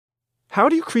How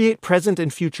do you create present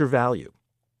and future value?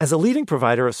 As a leading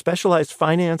provider of specialized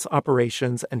finance,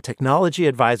 operations, and technology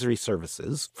advisory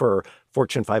services for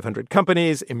Fortune 500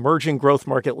 companies, emerging growth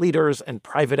market leaders, and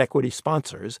private equity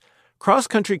sponsors,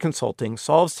 Cross-Country Consulting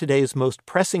solves today's most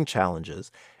pressing challenges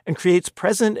and creates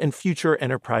present and future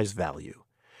enterprise value.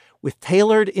 With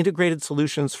tailored integrated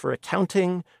solutions for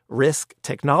accounting, risk,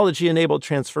 technology-enabled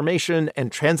transformation,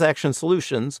 and transaction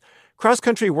solutions,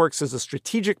 Cross-Country works as a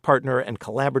strategic partner and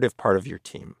collaborative part of your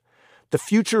team. The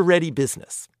future-ready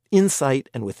business, insight,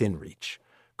 and within reach.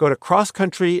 Go to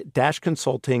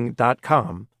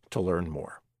crosscountry-consulting.com to learn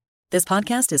more. This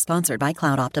podcast is sponsored by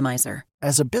Cloud Optimizer.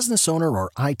 As a business owner or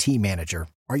IT manager,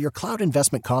 are your cloud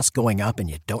investment costs going up and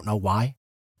you don't know why?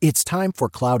 It's time for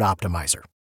Cloud Optimizer.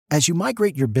 As you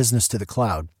migrate your business to the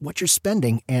cloud, what you're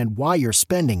spending and why you're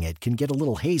spending it can get a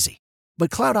little hazy. But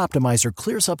Cloud Optimizer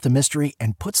clears up the mystery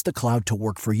and puts the cloud to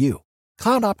work for you.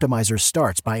 Cloud Optimizer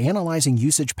starts by analyzing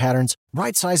usage patterns,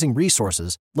 right-sizing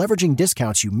resources, leveraging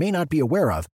discounts you may not be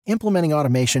aware of, implementing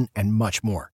automation, and much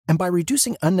more. And by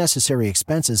reducing unnecessary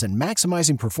expenses and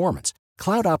maximizing performance,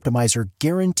 Cloud Optimizer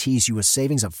guarantees you a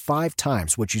savings of 5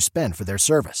 times what you spend for their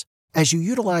service. As you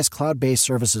utilize cloud-based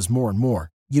services more and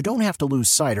more, you don't have to lose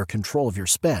sight or control of your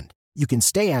spend. You can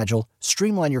stay agile,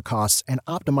 streamline your costs, and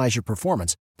optimize your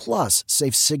performance, plus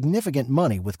save significant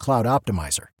money with Cloud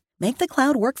Optimizer. Make the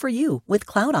cloud work for you with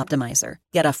Cloud Optimizer.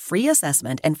 Get a free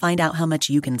assessment and find out how much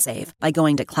you can save by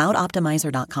going to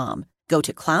cloudoptimizer.com. Go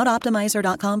to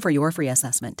cloudoptimizer.com for your free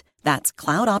assessment. That's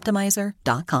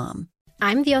cloudoptimizer.com.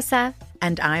 I'm Diosa.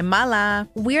 And I'm Mala.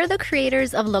 We're the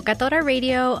creators of Locatora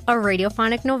Radio, a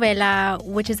radiophonic novela,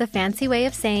 which is a fancy way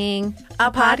of saying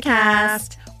a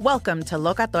podcast. Welcome to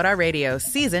Locatora Radio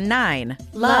Season 9.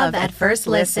 Love at First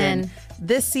Listen.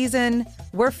 This season,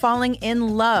 we're falling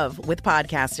in love with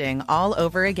podcasting all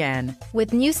over again.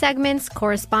 With new segments,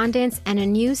 correspondence, and a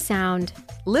new sound.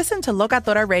 Listen to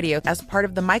Locatora Radio as part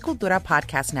of the My Cultura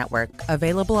Podcast Network.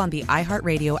 Available on the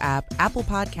iHeartRadio app, Apple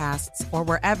Podcasts, or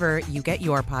wherever you get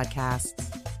your podcasts.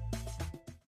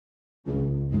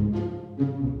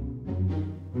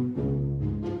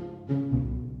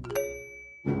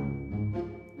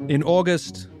 In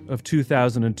August of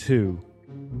 2002,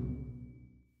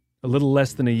 a little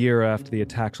less than a year after the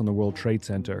attacks on the World Trade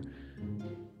Center,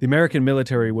 the American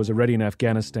military was already in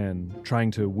Afghanistan trying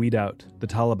to weed out the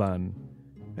Taliban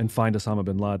and find Osama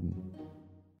bin Laden.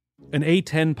 An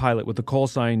A-10 pilot with the call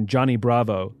sign Johnny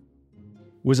Bravo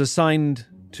was assigned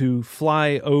to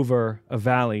fly over a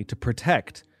valley to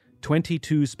protect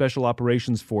 22 special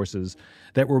operations forces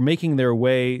that were making their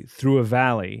way through a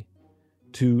valley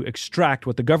to extract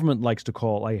what the government likes to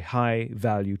call a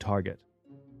high-value target.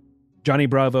 Johnny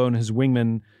Bravo and his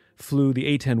wingman flew the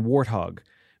A-10 Warthog,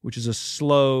 which is a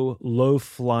slow,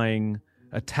 low-flying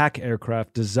attack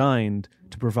aircraft designed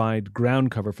to provide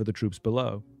ground cover for the troops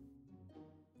below.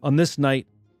 On this night,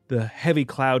 the heavy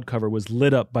cloud cover was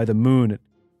lit up by the moon. It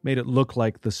made it look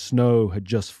like the snow had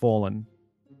just fallen.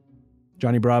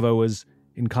 Johnny Bravo was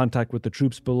in contact with the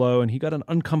troops below, and he got an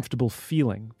uncomfortable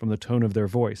feeling from the tone of their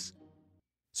voice.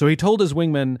 So he told his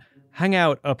wingman, "Hang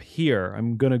out up here.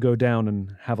 I'm going to go down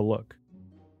and have a look."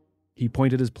 He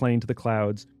pointed his plane to the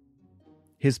clouds.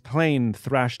 His plane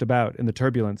thrashed about in the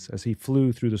turbulence as he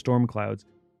flew through the storm clouds.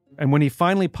 And when he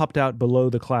finally popped out below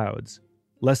the clouds,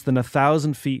 less than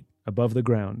 1,000 feet above the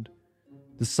ground,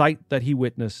 the sight that he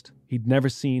witnessed, he'd never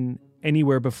seen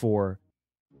anywhere before,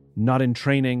 not in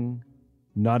training,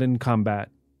 not in combat,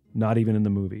 not even in the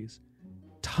movies.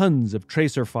 Tons of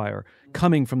tracer fire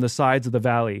coming from the sides of the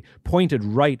valley, pointed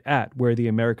right at where the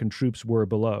American troops were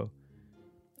below.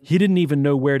 He didn't even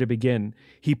know where to begin.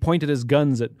 He pointed his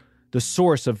guns at the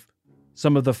source of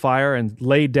some of the fire and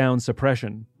laid down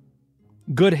suppression.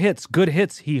 Good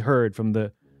hits, he heard from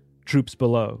the troops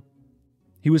below.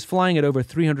 He was flying at over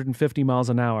 350 miles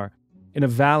an hour in a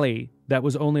valley that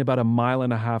was only about 1.5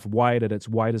 miles wide at its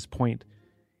widest point.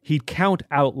 He'd count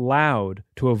out loud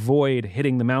to avoid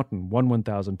hitting the mountain. 1,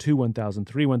 1,000, 2, 1,000,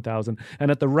 3, 1,000. And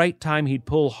at the right time, he'd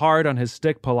pull hard on his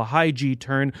stick, pull a high G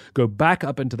turn, go back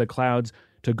up into the clouds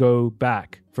to go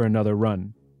back for another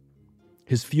run.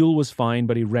 His fuel was fine,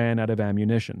 but he ran out of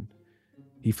ammunition.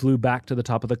 He flew back to the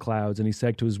top of the clouds, and he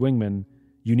said to his wingman,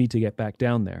 "You need to get back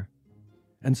down there."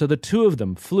 And so the two of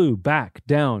them flew back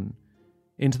down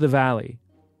into the valley,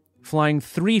 flying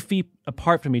 3 feet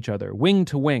apart from each other, wing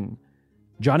to wing.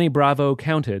 Johnny Bravo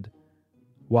counted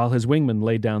while his wingman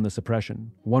laid down the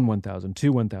suppression. 1, 1,000,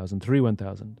 2, 1,000, 3,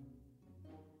 1,000.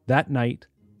 That night,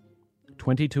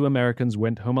 22 Americans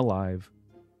went home alive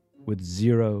with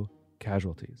 0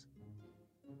 casualties.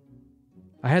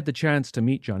 I had the chance to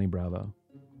meet Johnny Bravo,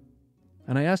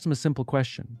 and I asked him a simple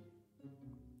question.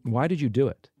 Why did you do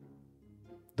it?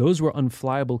 Those were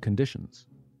unflyable conditions.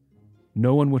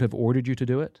 No one would have ordered you to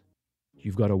do it.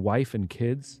 You've got a wife and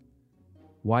kids.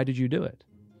 Why did you do it?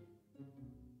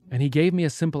 And he gave me a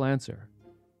simple answer.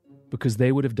 Because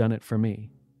they would have done it for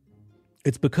me.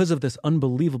 It's because of this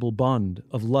unbelievable bond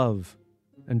of love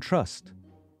and trust.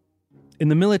 In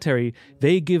the military,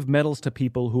 they give medals to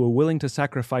people who are willing to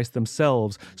sacrifice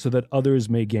themselves so that others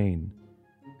may gain.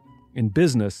 In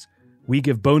business, we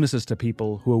give bonuses to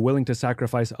people who are willing to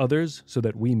sacrifice others so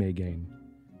that we may gain.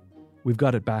 We've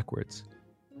got it backwards.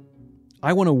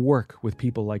 I want to work with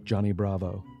people like Johnny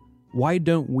Bravo. Why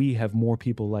don't we have more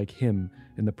people like him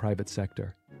in the private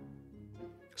sector?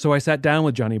 So I sat down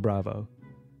with Johnny Bravo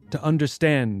to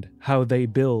understand how they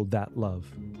build that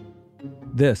love.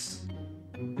 This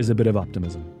is a bit of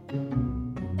optimism.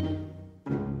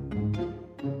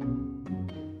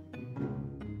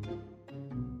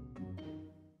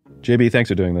 JB, thanks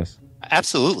for doing this.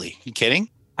 Absolutely. You kidding?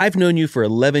 I've known you for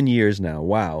 11 years now.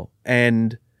 Wow.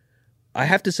 And I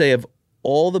have to say, of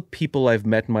all the people I've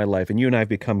met in my life, and you and I have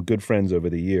become good friends over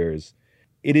the years,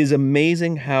 it is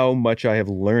amazing how much I have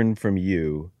learned from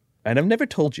you, and I've never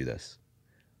told you this,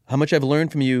 how much I've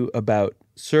learned from you about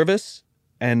service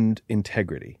and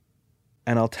integrity.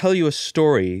 And I'll tell you a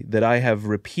story that I have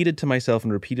repeated to myself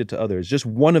and repeated to others, just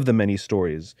one of the many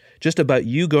stories, just about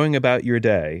you going about your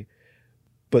day,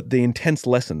 but the intense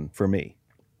lesson for me.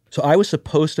 So I was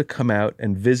supposed to come out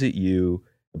and visit you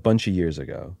a bunch of years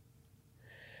ago.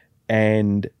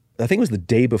 And I think it was the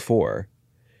day before,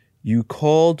 you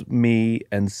called me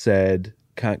and said,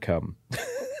 can't come.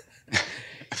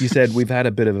 You said, we've had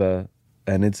a bit of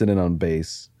an incident on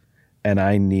base and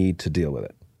I need to deal with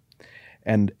it.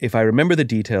 And if I remember the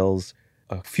details,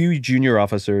 a few junior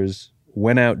officers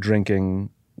went out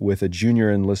drinking with a junior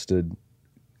enlisted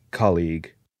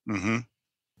colleague. Mm-hmm.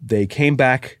 They came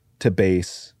back to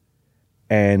base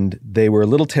and they were a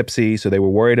little tipsy, so they were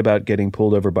worried about getting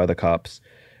pulled over by the cops.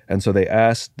 And so they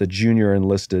asked the junior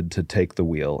enlisted to take the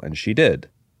wheel, and she did.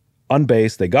 On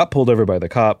base, they got pulled over by the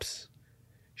cops.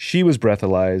 She was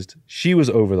breathalyzed. She was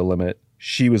over the limit.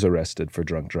 She was arrested for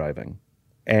drunk driving.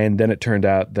 And then it turned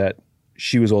out that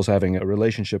she was also having a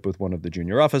relationship with one of the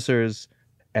junior officers.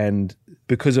 And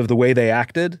because of the way they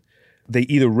acted, they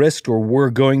either risked or were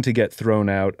going to get thrown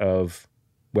out of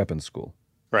weapons school.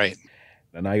 Right.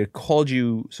 And I called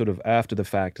you sort of after the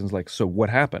fact and was like, so what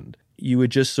happened? You were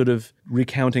just sort of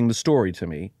recounting the story to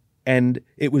me. And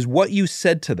it was what you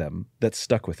said to them that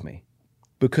stuck with me.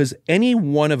 Because any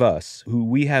one of us who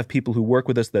we have people who work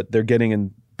with us that they're getting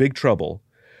in big trouble,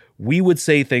 we would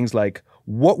say things like,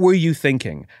 what were you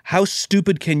thinking? How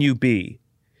stupid can you be?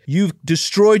 You've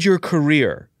destroyed your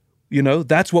career. You know,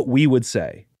 that's what we would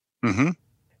say. Mm-hmm.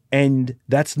 And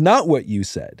that's not what you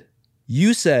said.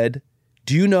 You said,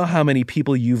 do you know how many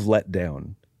people you've let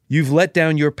down? You've let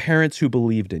down your parents who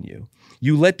believed in you.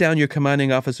 You let down your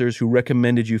commanding officers who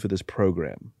recommended you for this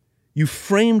program. You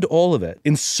framed all of it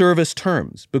in service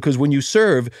terms, because when you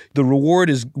serve, the reward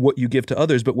is what you give to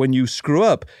others, but when you screw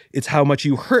up, it's how much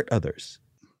you hurt others.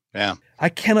 Yeah. I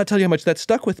cannot tell you how much that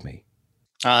stuck with me.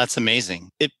 That's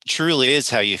amazing. It truly is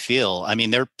how you feel. I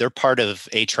mean, they're part of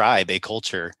a tribe, a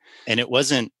culture, and it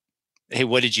wasn't, hey,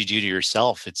 what did you do to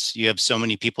yourself? It's you have so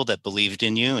many people that believed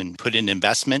in you and put an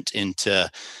investment into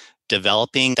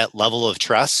developing that level of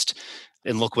trust,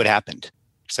 and look what happened.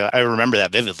 So I remember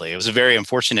that vividly. It was a very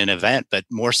unfortunate event, but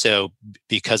more so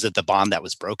because of the bond that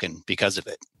was broken because of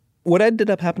it. What ended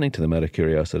up happening to them, out of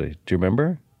curiosity? Do you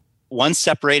remember? One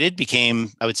separated,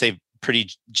 became, I would say,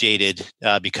 pretty jaded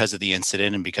because of the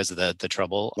incident and because of the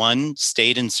trouble. One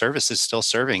stayed in service, is still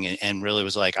serving, and really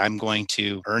was like, I'm going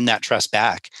to earn that trust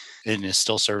back, and is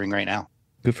still serving right now.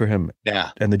 Good for him. Yeah.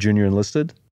 And the junior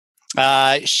enlisted?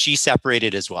 She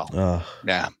separated as well.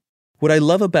 Yeah. What I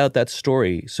love about that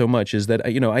story so much is that,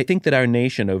 I think that our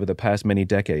nation over the past many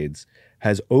decades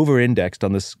has over-indexed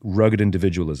on this rugged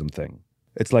individualism thing.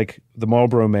 It's like the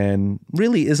Marlboro Man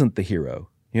really isn't the hero,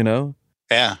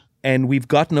 Yeah. And we've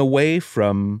gotten away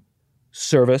from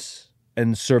service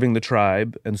and serving the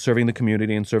tribe and serving the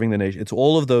community and serving the nation. It's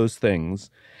all of those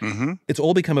things. Mm-hmm. It's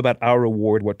all become about our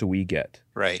reward. What do we get?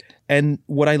 Right. And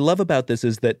what I love about this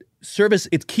is that service,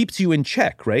 it keeps you in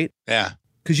check, right? Yeah.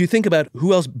 Because you think about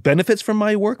who else benefits from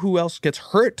my work, who else gets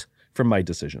hurt from my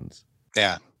decisions.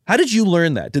 Yeah. How did you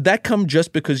learn that? Did that come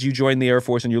just because you joined the Air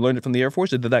Force and you learned it from the Air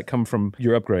Force, or did that come from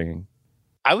your upbringing?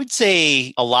 I would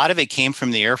say a lot of it came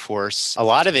from the Air Force. A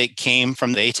lot of it came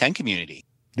from the A-10 community.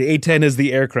 The A-10 is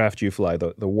the aircraft you fly,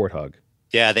 the Warthog.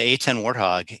 Yeah, the A-10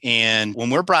 Warthog. And when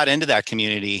we're brought into that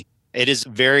community, it is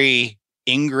very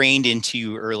ingrained into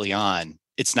you early on.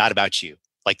 It's not about you.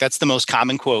 Like that's the most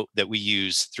common quote that we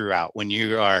use throughout when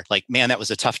you are like, man, that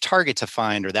was a tough target to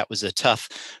find, or that was a tough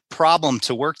problem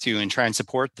to work through and try and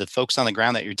support the folks on the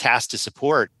ground that you're tasked to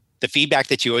support. The feedback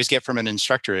that you always get from an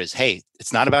instructor is, hey,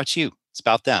 it's not about you, it's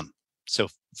about them. So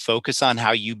focus on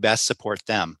how you best support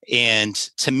them. And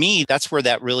to me, that's where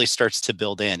that really starts to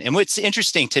build in. And what's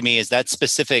interesting to me is that's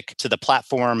specific to the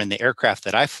platform and the aircraft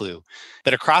that I flew.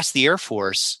 But across the Air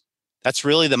Force, that's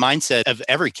really the mindset of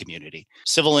every community.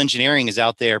 Civil engineering is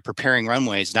out there preparing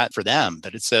runways, not for them,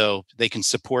 but it's so they can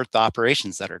support the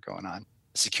operations that are going on.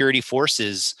 Security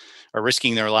forces are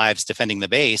risking their lives defending the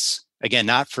base. Again,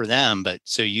 not for them, but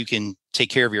so you can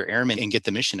take care of your airmen and get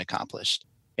the mission accomplished.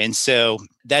 And so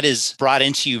that is brought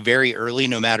into you very early,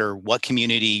 no matter what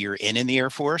community you're in the Air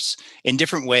Force, in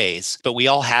different ways. But we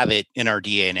all have it in our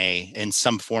DNA in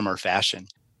some form or fashion.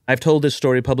 I've told this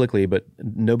story publicly, but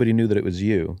nobody knew that it was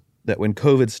you. That when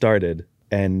COVID started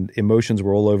and emotions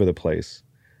were all over the place,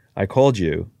 I called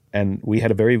you and we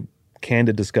had a very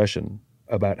candid discussion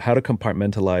about how to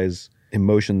compartmentalize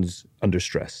emotions under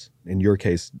stress. In your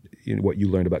case, what you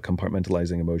learned about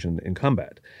compartmentalizing emotion in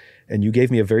combat. And you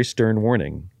gave me a very stern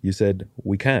warning. You said,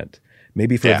 we can't.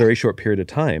 Maybe for a very short period of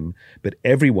time, but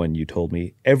everyone, you told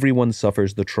me, everyone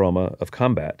suffers the trauma of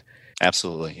combat.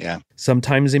 Absolutely, yeah.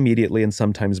 Sometimes immediately and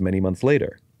sometimes many months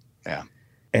later. Yeah.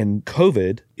 And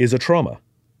COVID is a trauma.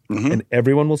 Mm-hmm. And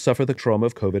everyone will suffer the trauma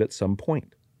of COVID at some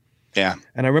point. Yeah.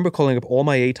 And I remember calling up all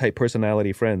my A-type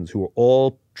personality friends who were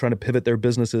all trying to pivot their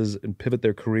businesses and pivot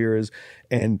their careers.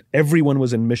 And everyone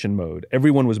was in mission mode.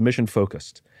 Everyone was mission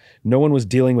focused. No one was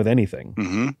dealing with anything.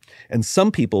 Mm-hmm. And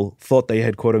some people thought they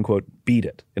had, quote unquote, beat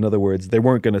it. In other words, they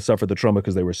weren't going to suffer the trauma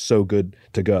because they were so good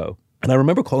to go. And I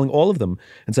remember calling all of them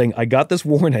and saying, I got this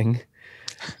warning.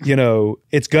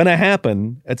 It's going to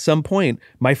happen at some point.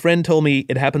 My friend told me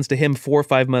it happens to him 4 or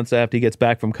 5 months after he gets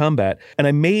back from combat. And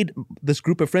I made this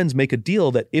group of friends make a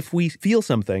deal that if we feel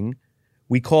something,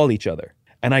 we call each other.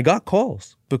 And I got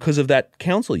calls because of that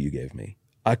counsel you gave me.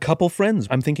 A couple friends,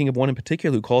 I'm thinking of one in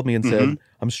particular who called me and said,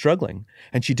 I'm struggling.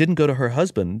 And she didn't go to her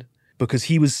husband because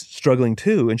he was struggling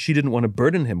too. And she didn't want to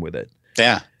burden him with it.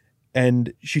 Yeah.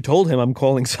 And she told him, I'm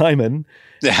calling Simon.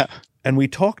 Yeah. And we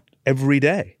talked every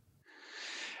day.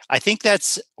 I think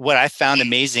that's what I found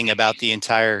amazing about the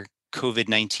entire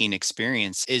COVID-19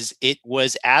 experience is it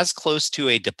was as close to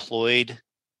a deployed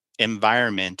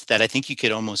environment that I think you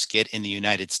could almost get in the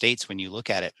United States when you look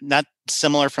at it. Not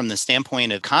similar from the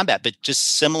standpoint of combat, but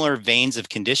just similar veins of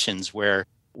conditions where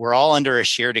we're all under a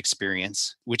shared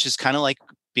experience, which is kind of like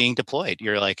being deployed.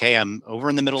 You're like, hey, I'm over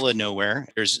in the middle of nowhere.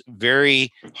 There's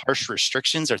very harsh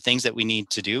restrictions or things that we need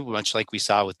to do, much like we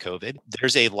saw with COVID.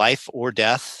 There's a life or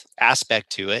death aspect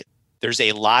to it. There's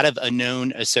a lot of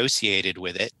unknown associated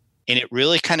with it. And it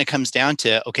really kind of comes down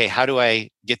to, okay, how do I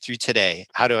get through today?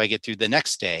 How do I get through the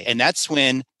next day? And that's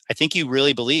when I think you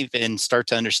really believe and start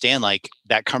to understand like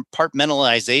that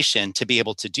compartmentalization to be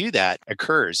able to do that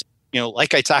occurs.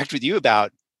 Like I talked with you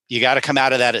about, you got to come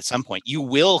out of that at some point. You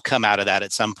will come out of that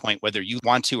at some point, whether you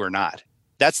want to or not.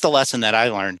 That's the lesson that I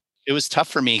learned. It was tough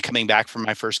for me coming back from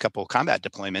my first couple of combat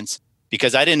deployments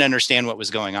because I didn't understand what was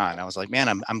going on. I was like,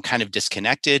 man, I'm kind of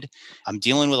disconnected. I'm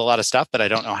dealing with a lot of stuff, but I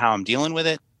don't know how I'm dealing with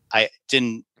it. I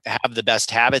didn't have the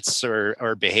best habits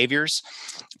or behaviors.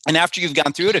 And after you've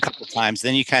gone through it a couple of times,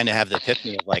 then you kind of have the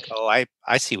epiphany of like, oh,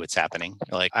 I see what's happening.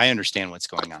 Like, I understand what's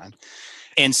going on.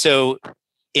 And so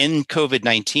in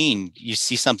COVID-19, you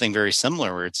see something very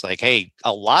similar where it's like, hey,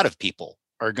 a lot of people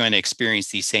are going to experience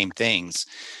these same things.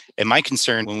 And my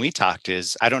concern when we talked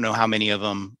is, I don't know how many of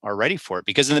them are ready for it.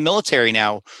 Because in the military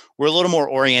now, we're a little more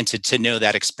oriented to know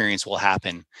that experience will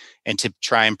happen and to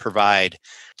try and provide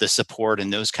the support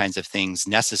and those kinds of things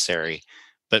necessary.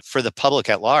 But for the public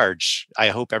at large, I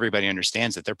hope everybody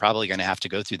understands that they're probably going to have to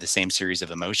go through the same series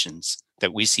of emotions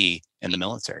that we see in the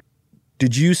military.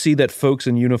 Did you see that folks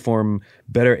in uniform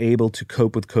better able to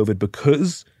cope with COVID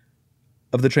because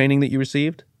of the training that you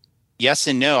received? Yes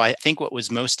and no. I think what was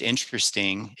most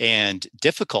interesting and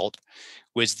difficult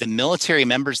was the military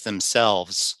members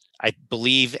themselves, I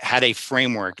believe, had a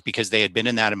framework because they had been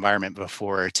in that environment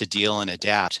before to deal and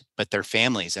adapt, but their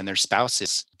families and their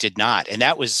spouses did not. And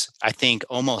that was, I think,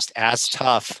 almost as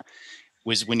tough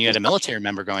was when you had a military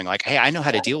member going like, hey, I know how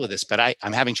to deal with this, but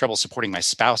I'm having trouble supporting my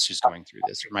spouse who's going through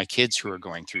this or my kids who are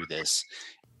going through this.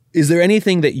 Is there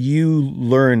anything that you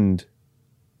learned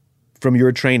from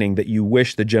your training that you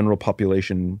wish the general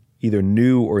population either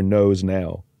knew or knows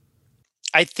now?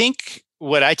 I think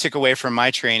what I took away from my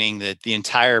training that the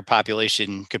entire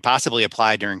population could possibly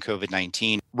apply during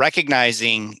COVID-19,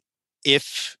 recognizing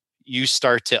if you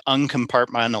start to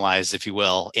uncompartmentalize, if you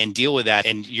will, and deal with that,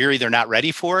 and you're either not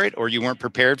ready for it or you weren't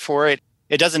prepared for it,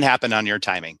 It doesn't happen on your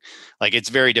timing. Like, it's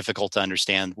very difficult to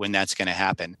understand when that's going to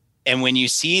happen. And when you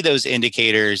see those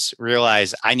indicators,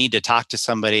 realize I need to talk to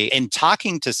somebody. And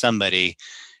talking to somebody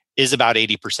is about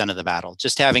 80% of the battle.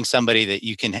 Just having somebody that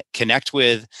you can connect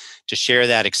with, to share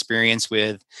that experience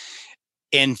with.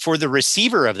 And for the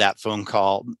receiver of that phone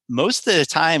call, most of the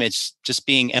time, it's just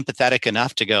being empathetic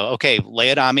enough to go, okay, lay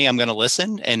it on me. I'm going to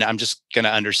listen and I'm just going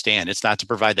to understand. It's not to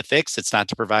provide the fix. It's not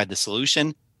to provide the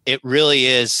solution. It really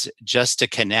is just to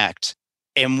connect.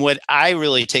 And what I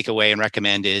really take away and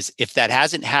recommend is, if that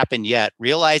hasn't happened yet,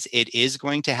 realize it is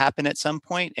going to happen at some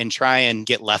point and try and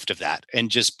get left of that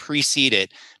and just precede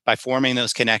it by forming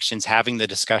those connections, having the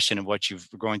discussion of what you've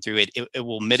going through. It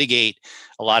will mitigate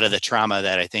a lot of the trauma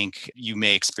that I think you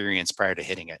may experience prior to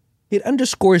hitting it. It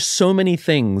underscores so many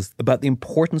things about the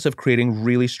importance of creating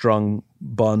really strong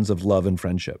bonds of love and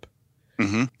friendship,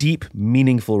 deep,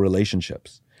 meaningful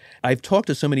relationships. I've talked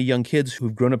to so many young kids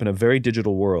who've grown up in a very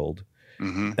digital world.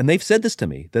 And they've said this to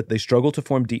me, that they struggle to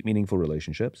form deep, meaningful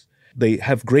relationships. They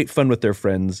have great fun with their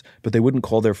friends, but they wouldn't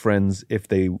call their friends if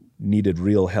they needed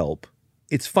real help.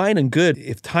 It's fine and good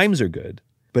if times are good,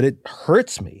 but it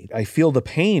hurts me. I feel the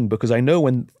pain because I know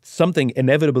when something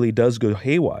inevitably does go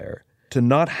haywire, to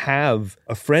not have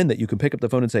a friend that you can pick up the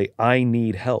phone and say, I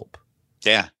need help.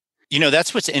 Yeah.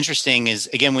 That's what's interesting is,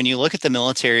 again, when you look at the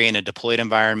military in a deployed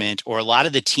environment, or a lot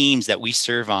of the teams that we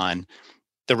serve on,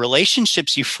 the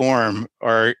relationships you form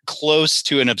are close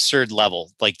to an absurd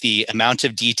level, like the amount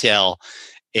of detail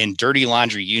and dirty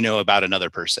laundry about another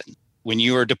person. When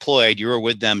you are deployed, you are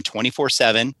with them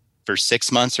 24/7 for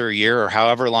 6 months or a year or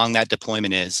however long that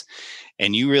deployment is.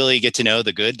 And you really get to know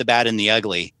the good, the bad, and the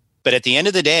ugly. But at the end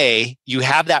of the day, you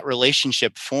have that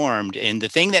relationship formed. And the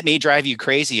thing that may drive you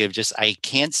crazy of just, I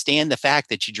can't stand the fact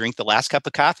that you drink the last cup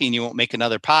of coffee and you won't make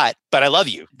another pot, but I love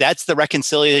you. That's the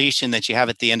reconciliation that you have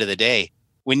at the end of the day.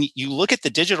 When you look at the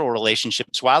digital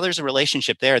relationships, while there's a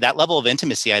relationship there, that level of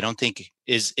intimacy, I don't think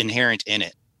is inherent in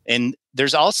it. And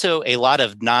there's also a lot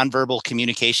of nonverbal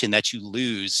communication that you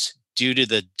lose due to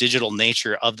the digital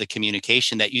nature of the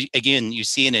communication that you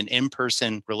see in an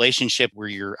in-person relationship where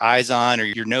your eyes on, or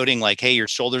you're noting like, hey, your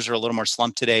shoulders are a little more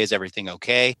slumped today. Is everything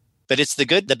okay? But it's the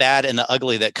good, the bad, and the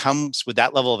ugly that comes with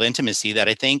that level of intimacy that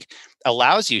I think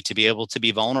allows you to be able to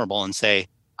be vulnerable and say,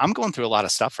 I'm going through a lot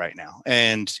of stuff right now.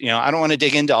 And, I don't want to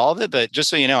dig into all of it, but just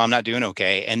so you know, I'm not doing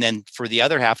okay. And then for the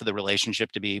other half of the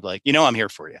relationship to be like, I'm here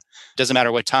for you. It doesn't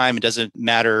matter what time, it doesn't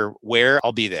matter where,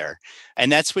 I'll be there.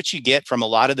 And that's what you get from a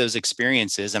lot of those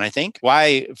experiences. And I think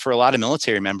why for a lot of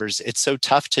military members, it's so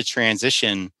tough to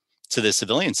transition to the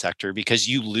civilian sector, because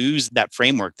you lose that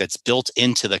framework that's built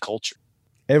into the culture.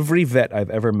 Every vet I've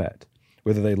ever met,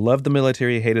 whether they loved the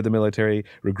military, hated the military,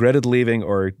 regretted leaving,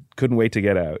 or couldn't wait to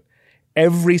get out,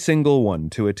 every single one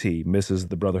to a T misses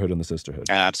the brotherhood and the sisterhood.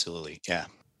 Absolutely. Yeah.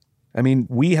 I mean,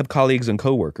 we have colleagues and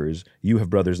coworkers. You have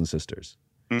brothers and sisters.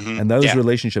 And those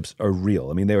relationships are real.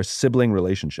 I mean, they are sibling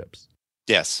relationships.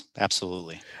 Yes,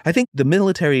 absolutely. I think the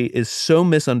military is so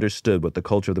misunderstood, what the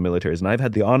culture of the military is. And I've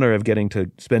had the honor of getting to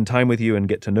spend time with you and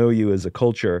get to know you as a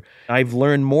culture. I've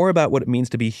learned more about what it means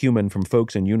to be human from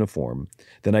folks in uniform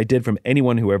than I did from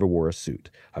anyone who ever wore a suit.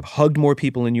 I've hugged more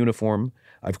people in uniform.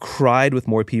 I've cried with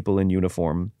more people in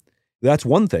uniform. That's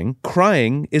one thing.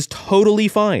 Crying is totally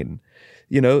fine.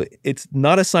 It's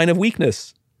not a sign of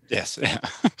weakness. Yes.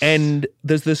 And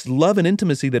there's this love and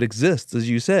intimacy that exists, as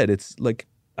you said. It's like,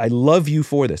 I love you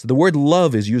for this. The word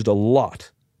love is used a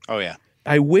lot. Oh, yeah.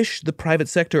 I wish the private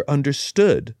sector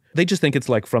understood. They just think it's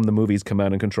like from the movies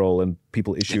Command and Control and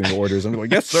people issuing orders and going,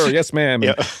 yes, sir, yes, ma'am.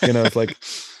 And, it's like,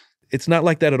 it's not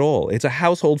like that at all. It's a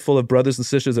household full of brothers and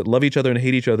sisters that love each other and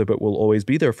hate each other, but will always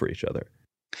be there for each other.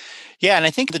 Yeah, and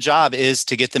I think the job is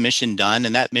to get the mission done.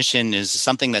 And that mission is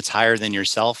something that's higher than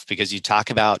yourself, because you talk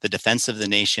about the defense of the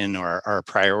nation or our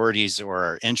priorities or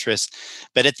our interests.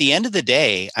 But at the end of the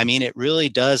day, I mean, it really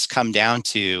does come down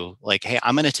to like, hey,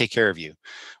 I'm going to take care of you.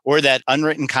 Or that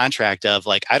unwritten contract of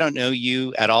like, I don't know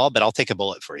you at all, but I'll take a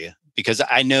bullet for you, because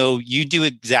I know you do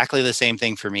exactly the same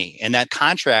thing for me. And that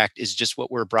contract is just what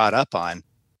we're brought up on.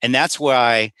 And that's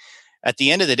why at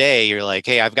the end of the day, you're like,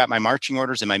 hey, I've got my marching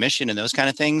orders and my mission and those kind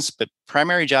of things. But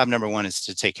primary job number one is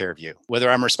to take care of you,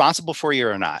 whether I'm responsible for you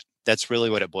or not. That's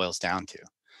really what it boils down to.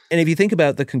 And if you think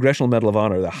about the Congressional Medal of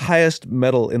Honor, the highest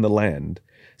medal in the land,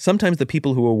 sometimes the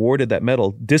people who awarded that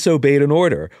medal disobeyed an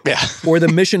order or the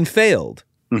mission failed.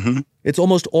 It's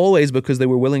almost always because they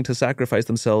were willing to sacrifice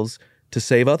themselves to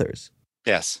save others.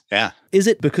 Yes. Yeah. Is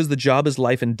it because the job is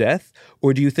life and death?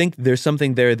 Or do you think there's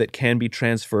something there that can be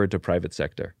transferred to private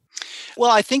sector?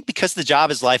 Well, I think because the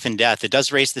job is life and death, it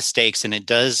does raise the stakes, and it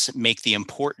does make the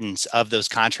importance of those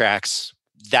contracts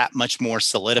that much more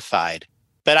solidified.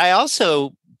 But I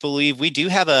also believe we do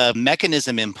have a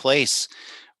mechanism in place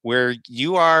where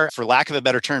you are, for lack of a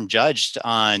better term, judged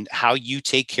on how you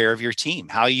take care of your team,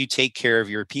 how you take care of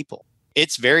your people.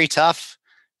 It's very tough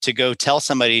to go tell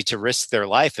somebody to risk their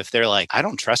life if they're like, I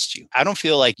don't trust you. I don't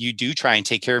feel like you do try and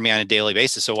take care of me on a daily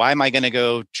basis. So why am I going to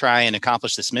go try and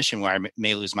accomplish this mission where I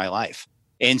may lose my life?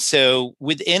 And so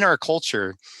within our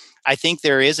culture, I think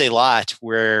there is a lot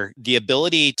where the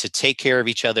ability to take care of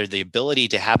each other, the ability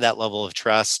to have that level of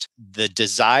trust, the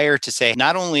desire to say,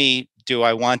 not only do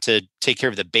I want to take care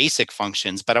of the basic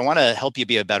functions, but I want to help you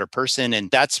be a better person.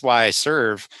 And that's why I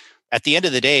serve. At the end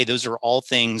of the day, those are all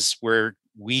things where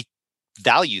we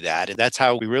value that. And that's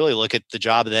how we really look at the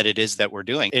job that it is that we're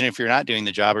doing. And if you're not doing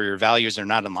the job or your values are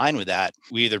not in line with that,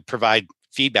 we either provide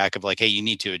feedback of like, hey, you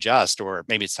need to adjust, or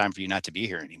maybe it's time for you not to be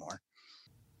here anymore.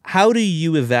 How do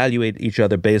you evaluate each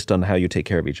other based on how you take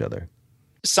care of each other?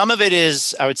 Some of it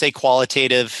is, I would say,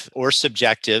 qualitative or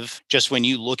subjective. Just when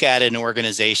you look at an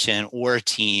organization or a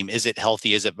team, is it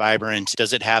healthy? Is it vibrant?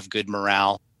 Does it have good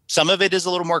morale? Some of it is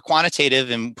a little more quantitative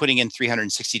and putting in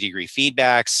 360-degree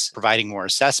feedbacks, providing more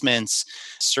assessments,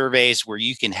 surveys where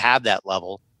you can have that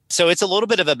level. So it's a little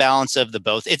bit of a balance of the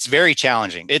both. It's very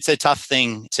challenging. It's a tough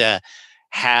thing to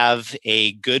have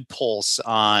a good pulse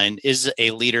on, is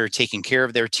a leader taking care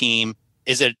of their team?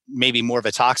 Is it maybe more of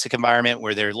a toxic environment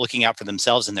where they're looking out for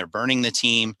themselves and they're burning the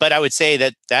team? But I would say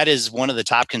that that is one of the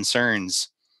top concerns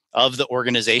of the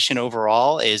organization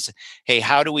overall is, hey,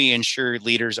 how do we ensure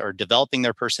leaders are developing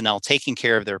their personnel, taking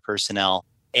care of their personnel,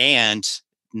 and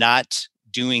not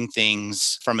doing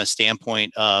things from a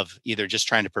standpoint of either just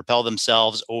trying to propel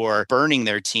themselves or burning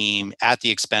their team at the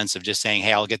expense of just saying,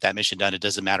 hey, I'll get that mission done. It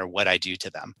doesn't matter what I do to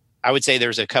them. I would say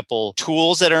there's a couple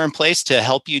tools that are in place to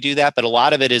help you do that, but a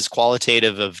lot of it is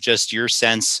qualitative of just your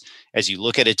sense as you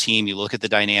look at a team, you look at the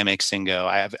dynamics and go,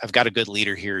 I've got a good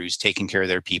leader here who's taking care of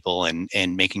their people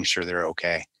and making sure they're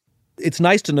okay. It's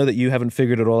nice to know that you haven't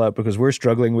figured it all out because we're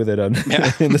struggling with it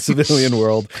in the civilian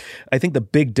world. I think the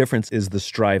big difference is the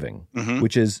striving,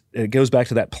 which is, it goes back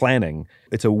to that planning.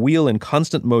 It's a wheel in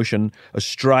constant motion, a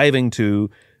striving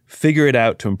to figure it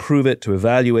out, to improve it, to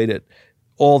evaluate it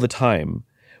all the time.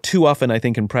 Too often, I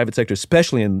think, in private sector,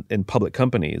 especially in public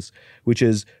companies, which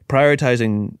is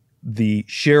prioritizing the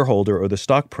shareholder or the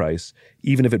stock price,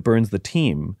 even if it burns the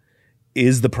team,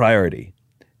 is the priority.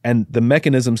 And the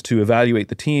mechanisms to evaluate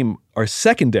the team are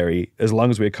secondary as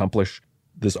long as we accomplish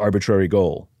this arbitrary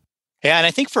goal. Yeah, and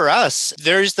I think for us,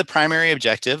 there's the primary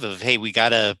objective of, hey, we got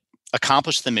to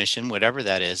accomplish the mission, whatever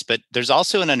that is. But there's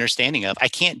also an understanding of, I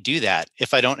can't do that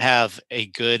if I don't have a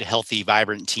good, healthy,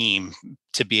 vibrant team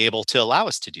to be able to allow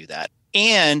us to do that.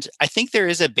 And I think there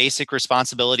is a basic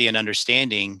responsibility and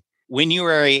understanding when you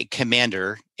are a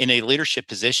commander in a leadership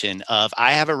position of,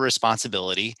 I have a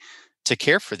responsibility to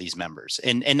care for these members.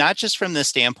 And not just from the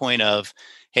standpoint of,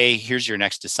 hey, here's your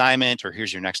next assignment, or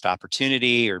here's your next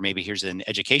opportunity, or maybe here's an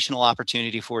educational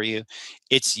opportunity for you.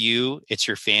 It's you, it's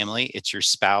your family, it's your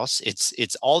spouse,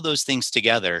 it's all those things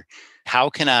together.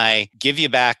 How can I give you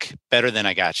back better than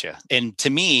I got you? And to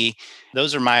me,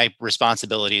 those are my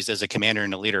responsibilities as a commander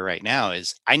and a leader right now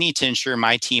is I need to ensure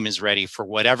my team is ready for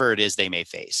whatever it is they may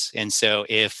face. And so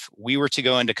if we were to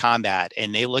go into combat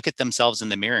and they look at themselves in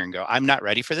the mirror and go, I'm not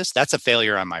ready for this, that's a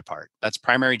failure on my part. That's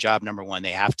primary job number one.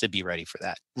 They have to be ready for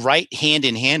that. Right hand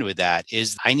in hand with that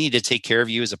is I need to take care of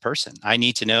you as a person. I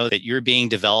need to know that you're being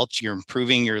developed, you're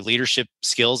improving your leadership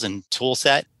skills and tool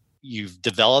set. You've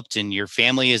developed and your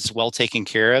family is well taken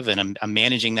care of. And I'm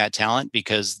managing that talent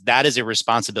because that is a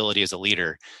responsibility as a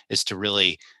leader, is to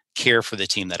really care for the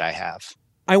team that I have.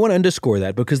 I want to underscore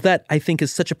that because that, I think,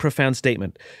 is such a profound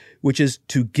statement, which is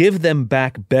to give them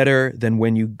back better than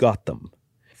when you got them.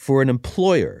 For an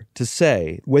employer to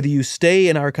say, whether you stay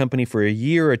in our company for a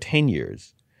year or 10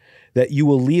 years, that you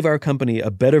will leave our company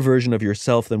a better version of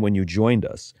yourself than when you joined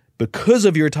us, because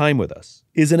of your time with us,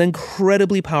 is an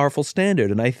incredibly powerful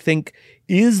standard. And I think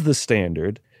is the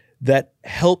standard that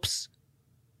helps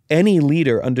any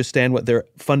leader understand what their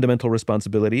fundamental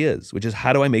responsibility is, which is,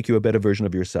 how do I make you a better version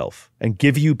of yourself and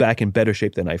give you back in better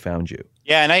shape than I found you?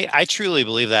 Yeah, and I truly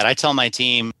believe that. I tell my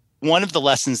team, one of the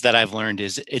lessons that I've learned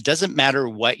is it doesn't matter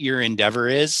what your endeavor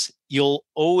is, you'll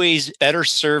always better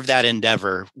serve that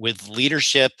endeavor with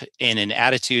leadership and an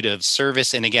attitude of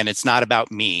service. And again, it's not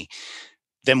about me,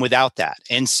 than without that.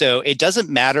 And so it doesn't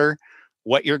matter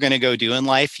what you're going to go do in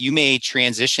life. You may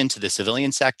transition to the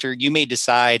civilian sector. You may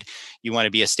decide you want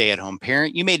to be a stay-at-home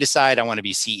parent. You may decide I want to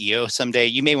be CEO someday.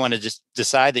 You may want to just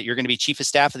decide that you're going to be chief of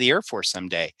staff of the Air Force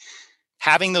someday.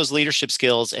 having those leadership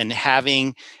skills and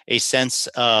having a sense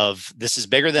of this is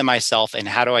bigger than myself and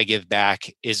how do I give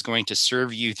back is going to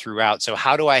serve you throughout. So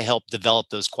how do I help develop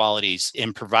those qualities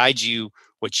and provide you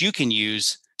what you can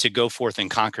use to go forth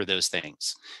and conquer those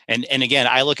things? And again,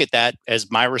 I look at that as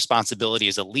my responsibility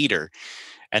as a leader.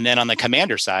 And then on the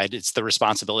commander side, it's the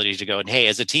responsibility to go, and hey,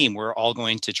 as a team, we're all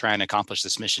going to try and accomplish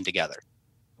this mission together.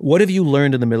 What have you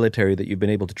learned in the military that you've been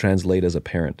able to translate as a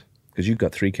parent? Because you've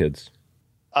got 3 kids.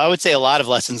 I would say a lot of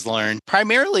lessons learned,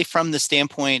 primarily from the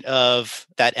standpoint of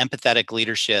that empathetic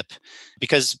leadership,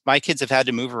 because my kids have had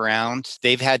to move around.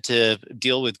 They've had to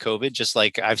deal with COVID, just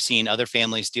like I've seen other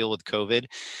families deal with COVID.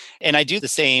 And I do the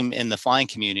same in the flying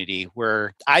community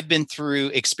where I've been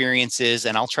through experiences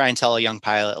and I'll try and tell a young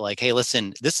pilot like, hey,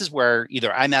 listen, this is where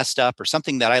either I messed up or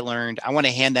something that I learned. I want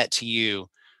to hand that to you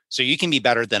so you can be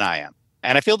better than I am.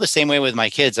 And I feel the same way with my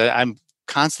kids. I'm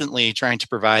constantly trying to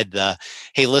provide the,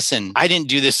 hey, listen, I didn't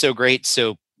do this so great,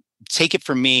 so take it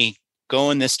from me,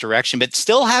 go in this direction, but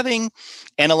still having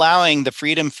and allowing the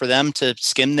freedom for them to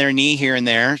skim their knee here and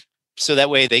there so that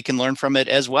way they can learn from it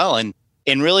as well. And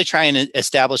really trying to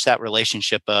establish that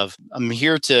relationship of I'm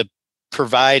here to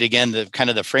provide, again, the kind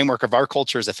of the framework of our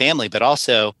culture as a family, but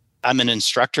also I'm an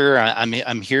instructor.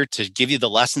 I'm here to give you the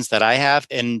lessons that I have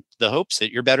in the hopes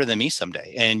that you're better than me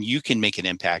someday and you can make an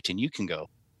impact and you can go.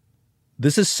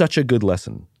 This is such a good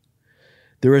lesson.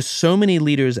 There are so many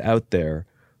leaders out there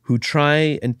who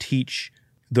try and teach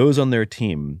those on their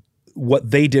team what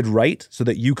they did right so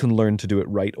that you can learn to do it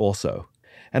right also.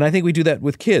 And I think we do that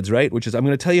with kids, right? Which is, I'm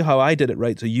going to tell you how I did it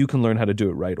right so you can learn how to do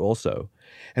it right also.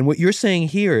 And what you're saying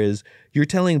here is you're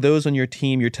telling those on your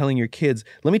team, you're telling your kids,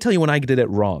 let me tell you when I did it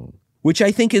wrong, which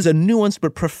I think is a nuanced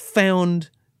but profound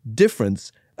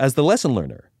difference as the lesson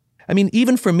learner. I mean,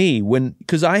 even for me,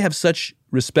 because I have such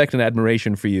respect and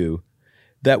admiration for you,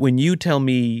 that when you tell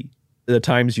me the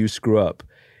times you screw up,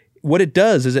 what it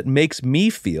does is it makes me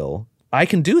feel I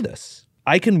can do this.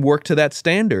 I can work to that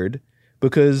standard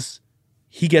because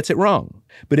he gets it wrong.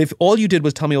 But if all you did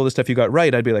was tell me all the stuff you got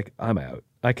right, I'd be like, I'm out.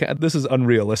 I can't. This is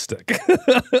unrealistic.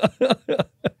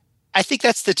 I think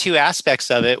that's the 2 aspects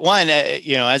of it. One,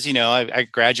 as you know, I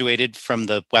graduated from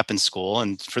the weapons school.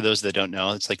 And for those that don't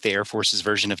know, it's like the Air Force's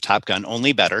version of Top Gun,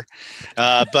 only better.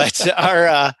 But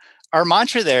our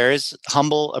mantra there is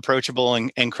humble, approachable,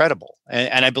 and credible.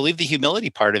 And I believe the humility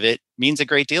part of it means a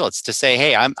great deal. It's to say,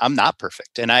 hey, I'm not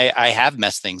perfect. And I have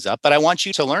messed things up, but I want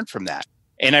you to learn from that.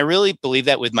 And I really believe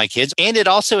that with my kids. And it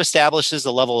also establishes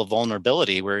a level of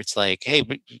vulnerability where it's like, hey,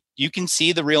 you can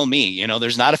see the real me. You know,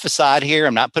 there's not a facade here.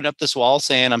 I'm not putting up this wall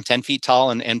saying I'm 10 feet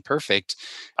tall and perfect.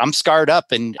 I'm scarred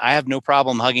up and I have no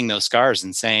problem hugging those scars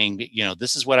and saying,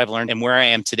 this is what I've learned and where I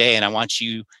am today. And I want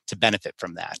you to benefit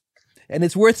from that. And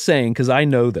it's worth saying, because I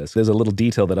know this, there's a little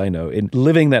detail that I know, in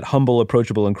living that humble,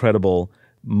 approachable, and credible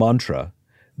mantra,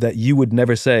 that you would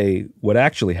never say what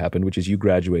actually happened, which is you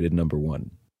graduated number 1.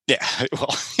 Yeah,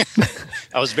 well,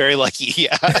 I was very lucky.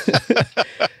 Yeah.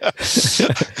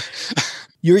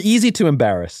 You're easy to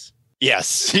embarrass.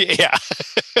 Yes. Yeah.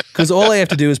 Because all I have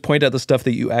to do is point out the stuff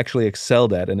that you actually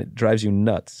excelled at, and it drives you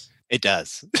nuts. It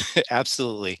does.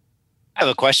 Absolutely. I have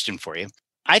a question for you.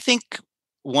 I think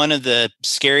one of the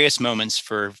scariest moments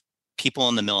for people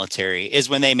in the military is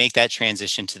when they make that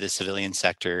transition to the civilian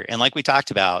sector. And like we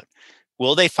talked about,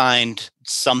 will they find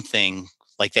something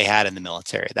like they had in the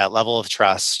military, that level of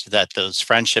trust, that those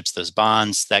friendships, those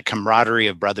bonds, that camaraderie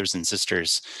of brothers and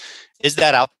sisters? Is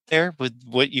that out there with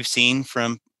what you've seen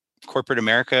from corporate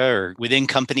America or within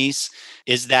companies?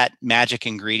 Is that magic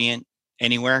ingredient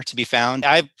anywhere to be found?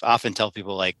 I often tell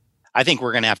people, like, I think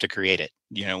we're going to have to create it.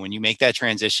 When you make that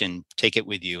transition, take it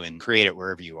with you and create it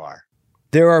wherever you are.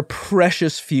 There are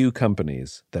precious few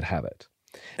companies that have it.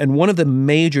 And one of the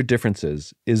major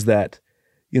differences is that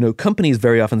companies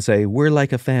very often say, we're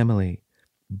like a family,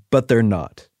 but they're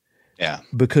not. Yeah.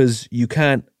 Because you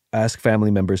can't ask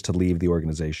family members to leave the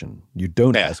organization. You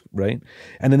don't ask, right?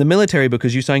 And in the military,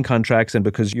 because you sign contracts and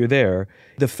because you're there,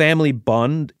 the family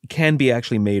bond can be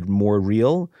actually made more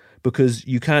real because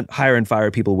you can't hire and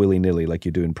fire people willy-nilly like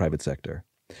you do in private sector.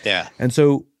 Yeah. And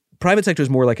so private sector is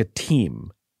more like a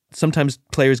team. Sometimes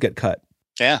players get cut.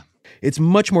 Yeah. It's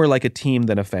much more like a team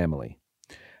than a family.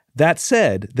 That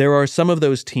said, there are some of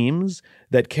those teams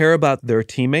that care about their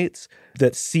teammates,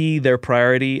 that see their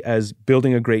priority as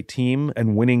building a great team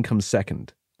and winning comes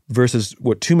second, versus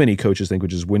what too many coaches think,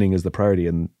 which is winning is the priority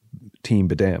and team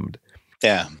be damned.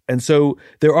 Yeah. And so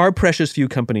there are precious few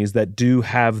companies that do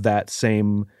have that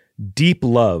same deep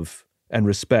love and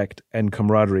respect and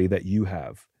camaraderie that you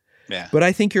have. Yeah. But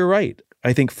I think you're right.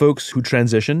 I think folks who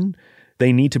transition,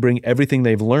 they need to bring everything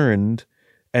they've learned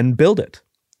and build it.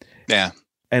 Yeah.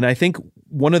 And I think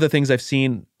one of the things I've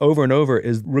seen over and over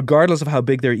is regardless of how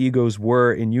big their egos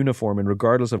were in uniform and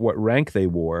regardless of what rank they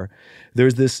wore,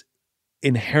 there's this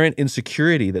inherent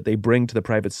insecurity that they bring to the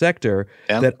private sector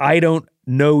that I don't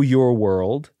know your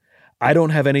world. I don't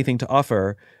have anything to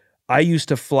offer. I used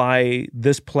to fly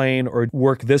this plane or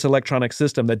work this electronic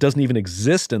system that doesn't even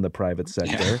exist in the private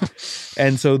sector.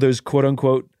 And so there's quote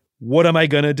unquote, what am I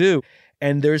going to do?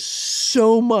 And there's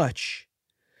so much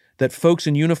that folks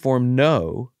in uniform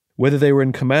know, whether they were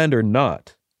in command or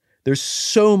not. There's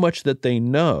so much that they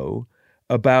know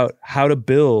about how to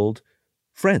build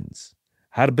friends,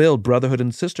 how to build brotherhood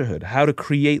and sisterhood, how to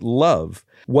create love,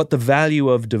 what the value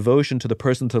of devotion to the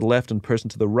person to the left and person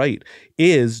to the right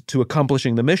is to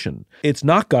accomplishing the mission. It's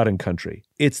not God and country.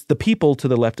 It's the people to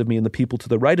the left of me and the people to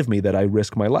the right of me that I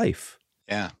risk my life.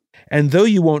 Yeah. And though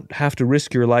you won't have to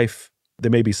risk your life, there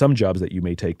may be some jobs that you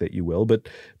may take that you will, but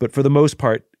for the most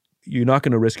part, you're not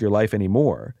going to risk your life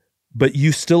anymore. But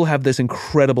you still have this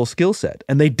incredible skill set,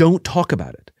 and they don't talk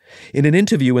about it. In an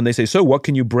interview, when they say, so what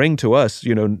can you bring to us,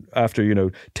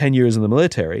 after, 10 years in the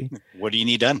military? What do you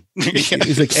need done?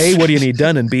 It's like, A, what do you need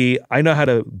done? And B, I know how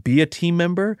to be a team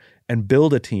member and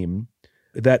build a team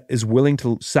that is willing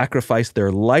to sacrifice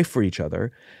their life for each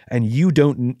other, and you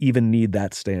don't even need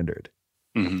that standard.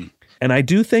 Mm-hmm. And I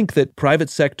do think that private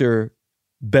sector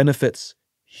benefits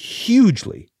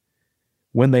hugely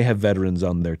when they have veterans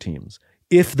on their teams,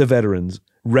 if the veterans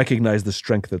recognize the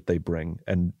strength that they bring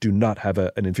and do not have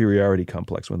an inferiority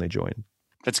complex when they join.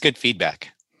 That's good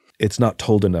feedback. It's not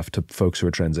told enough to folks who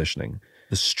are transitioning.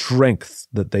 The strengths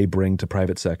that they bring to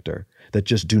private sector that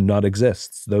just do not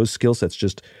exist. Those skill sets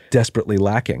just desperately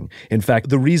lacking. In fact,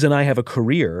 the reason I have a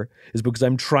career is because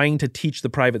I'm trying to teach the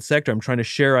private sector. I'm trying to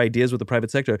share ideas with the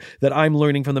private sector that I'm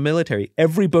learning from the military.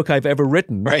 Every book I've ever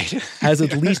written has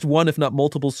at least one, if not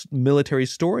multiple, military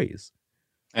stories.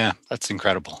 Yeah, that's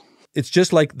incredible. It's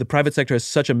just like the private sector has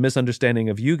such a misunderstanding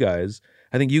of you guys.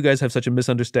 I think you guys have such a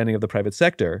misunderstanding of the private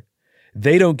sector.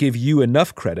 They don't give you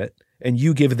enough credit, and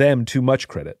you give them too much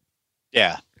credit.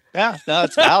 Yeah. Yeah, no,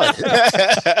 it's valid.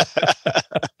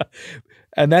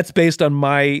 And that's based on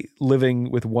my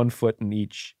living with one foot in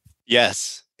each.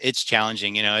 Yes, it's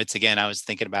challenging. It's, again, I was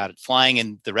thinking about it. Flying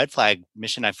in the Red Flag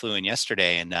mission I flew in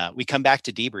yesterday, and we come back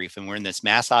to debrief, and we're in this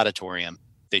mass auditorium.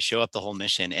 They show up the whole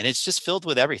mission, and it's just filled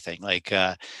with everything. Like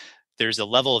there's a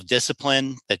level of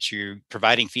discipline that you're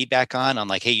providing feedback on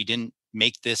like, hey, you didn't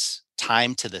make this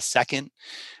time to the second.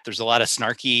 There's a lot of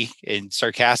snarky and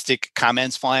sarcastic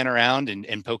comments flying around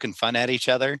and poking fun at each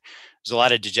other. There's a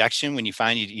lot of dejection when you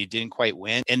find you didn't quite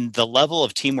win. And the level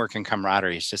of teamwork and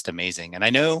camaraderie is just amazing. And I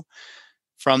know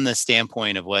from the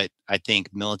standpoint of what I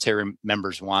think military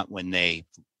members want when they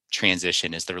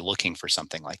transition is they're looking for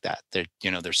something like that. They're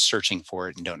searching for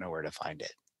it and don't know where to find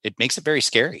it. It makes it very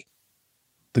scary.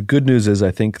 The good news is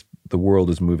I think the world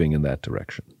is moving in that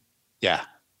direction. Yeah.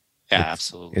 Yeah,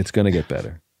 absolutely. It's going to get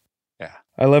better. Yeah.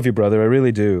 I love you, brother. I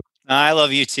really do. I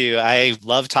love you too. I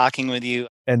love talking with you.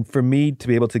 And for me to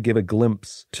be able to give a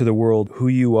glimpse to the world, who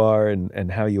you are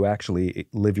and how you actually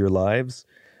live your lives,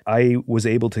 I was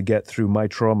able to get through my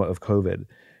trauma of COVID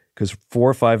because 4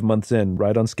 or 5 months in,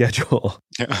 right on schedule,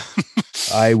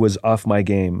 I was off my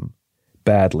game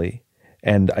badly.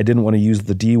 And I didn't want to use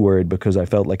the D word because I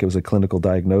felt like it was a clinical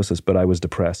diagnosis, but I was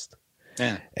depressed.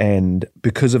 Yeah. And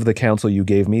because of the counsel you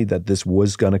gave me that this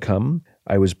was going to come,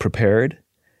 I was prepared.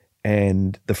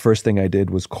 And the first thing I did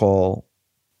was call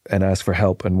and ask for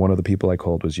help. And one of the people I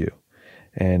called was you.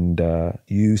 And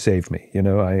you saved me.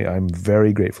 I'm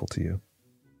very grateful to you.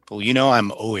 Well,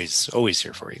 I'm always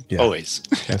here for you. Yeah. Always.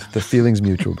 The feeling's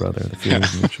mutual, brother. The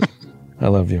feeling's mutual. I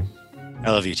love you.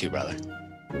 I love you too, brother.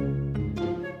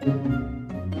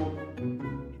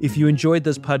 If you enjoyed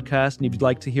this podcast and if you'd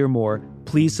like to hear more,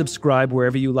 please subscribe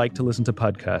wherever you like to listen to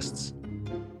podcasts.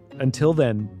 Until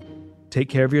then, take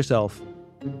care of yourself,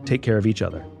 take care of each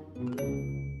other.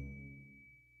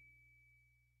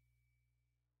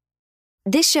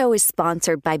 This show is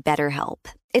sponsored by BetterHelp.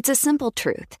 It's a simple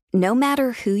truth. No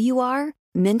matter who you are,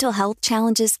 mental health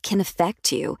challenges can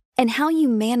affect you, and how you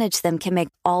manage them can make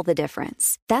all the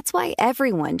difference. That's why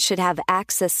everyone should have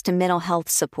access to mental health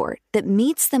support that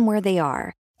meets them where they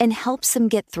are and helps them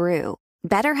get through.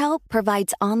 BetterHelp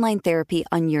provides online therapy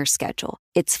on your schedule.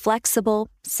 It's flexible,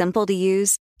 simple to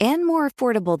use, and more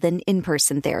affordable than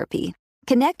in-person therapy.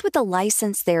 Connect with a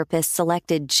licensed therapist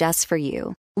selected just for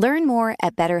you. Learn more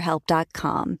at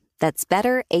BetterHelp.com. That's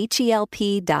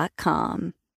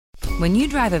BetterHelp.com. When you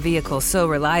drive a vehicle so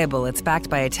reliable it's backed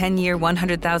by a 10-year,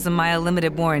 100,000-mile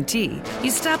limited warranty, you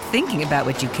stop thinking about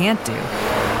what you can't do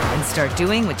and start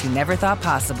doing what you never thought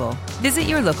possible. Visit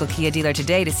your local Kia dealer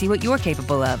today to see what you're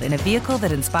capable of in a vehicle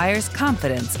that inspires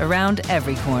confidence around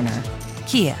every corner.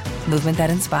 Kia, movement that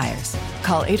inspires.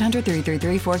 Call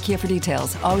 800-333-4KIA for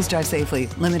details. Always drive safely.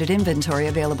 Limited inventory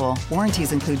available.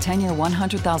 Warranties include 10-year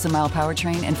 100,000-mile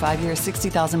powertrain and 5-year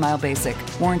 60,000-mile basic.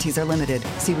 Warranties are limited.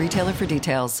 See retailer for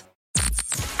details.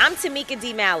 I'm Tamika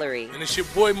D. Mallory. And it's your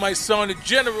boy, my son, the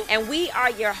General. And we are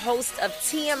your hosts of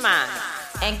TMI.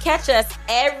 And catch us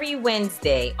every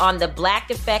Wednesday on the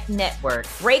Black Effect Network,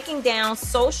 breaking down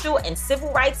social and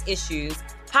civil rights issues,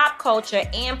 pop culture,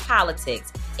 and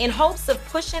politics in hopes of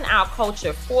pushing our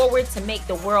culture forward to make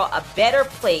the world a better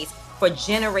place for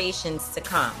generations to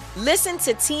come. Listen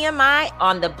to TMI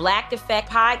on the Black Effect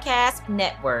Podcast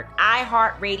Network,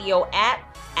 iHeartRadio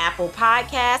app, Apple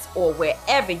Podcasts, or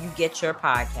wherever you get your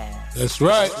podcasts. That's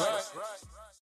right.